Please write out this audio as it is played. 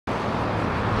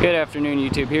Good afternoon,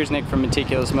 YouTube. Here's Nick from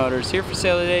Meticulous Motors. Here for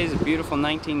sale today is a beautiful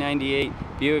 1998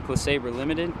 Buick LeSabre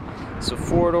Limited. It's a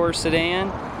four-door sedan.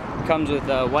 It comes with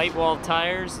white wall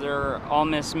tires. They're all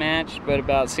mismatched, but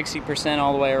about 60%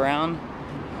 all the way around.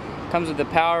 Comes with a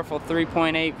powerful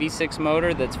 3.8 V6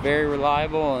 motor that's very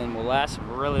reliable and will last a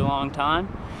really long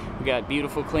time. We got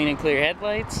beautiful clean and clear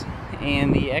headlights,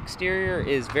 and the exterior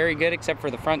is very good except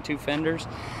for the front two fenders.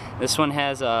 This one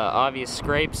has obvious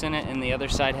scrapes in it, and the other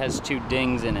side has two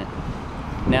dings in it.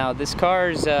 Now, this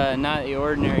car is not the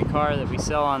ordinary car that we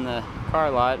sell on the car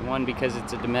lot. One, because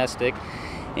it's a domestic,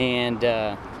 and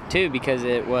two, because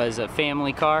it was a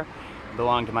family car. It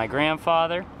belonged to my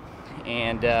grandfather,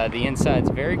 and the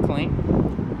inside's very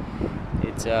clean.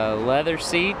 It's leather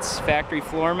seats, factory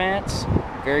floor mats,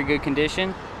 very good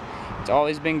condition. It's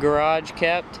always been garage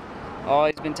kept,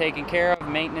 always been taken care of,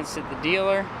 maintenance at the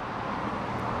dealer.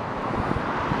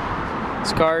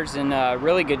 This car's in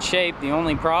really good shape. The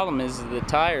only problem is the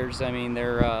tires. I mean,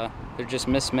 they're just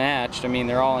mismatched. I mean,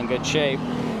 they're all in good shape,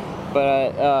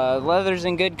 but leather's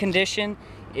in good condition.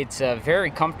 It's a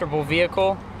very comfortable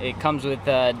vehicle. It comes with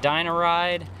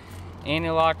Dynaride,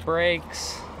 anti-lock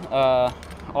brakes,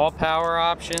 all power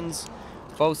options,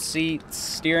 both seats,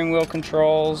 steering wheel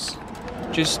controls,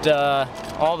 just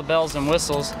all the bells and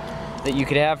whistles that you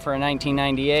could have for a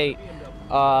 1998.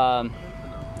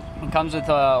 It comes with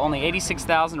only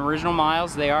 86,000 original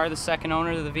miles. They are the second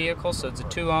owner of the vehicle, so it's a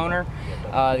two-owner.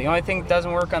 The only thing that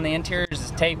doesn't work on the interior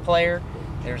is the tape player.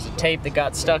 There's a tape that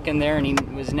got stuck in there and he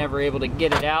was never able to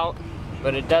get it out.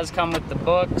 But it does come with the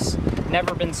books.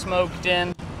 Never been smoked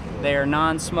in. They are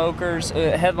non-smokers.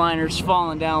 Headliner's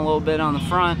falling down a little bit on the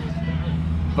front.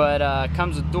 But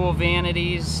comes with dual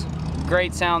vanities,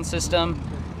 great sound system.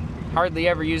 Hardly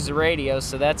ever use the radio,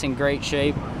 so that's in great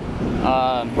shape.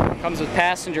 Comes with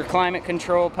passenger climate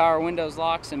control, power windows,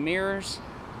 locks, and mirrors.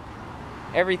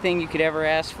 Everything you could ever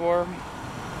ask for.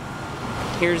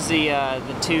 Here's the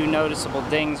two noticeable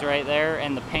dings right there,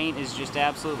 and the paint is just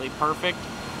absolutely perfect.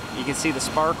 You can see the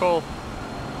sparkle.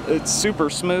 It's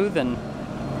super smooth and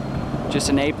just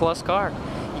an A+ car.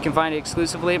 You can find it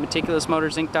exclusively at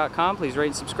meticulousmotorsinc.com. Please rate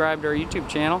and subscribe to our YouTube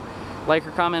channel. Like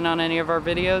or comment on any of our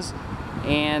videos.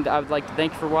 And I would like to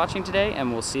thank you for watching today,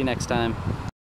 and we'll see you next time.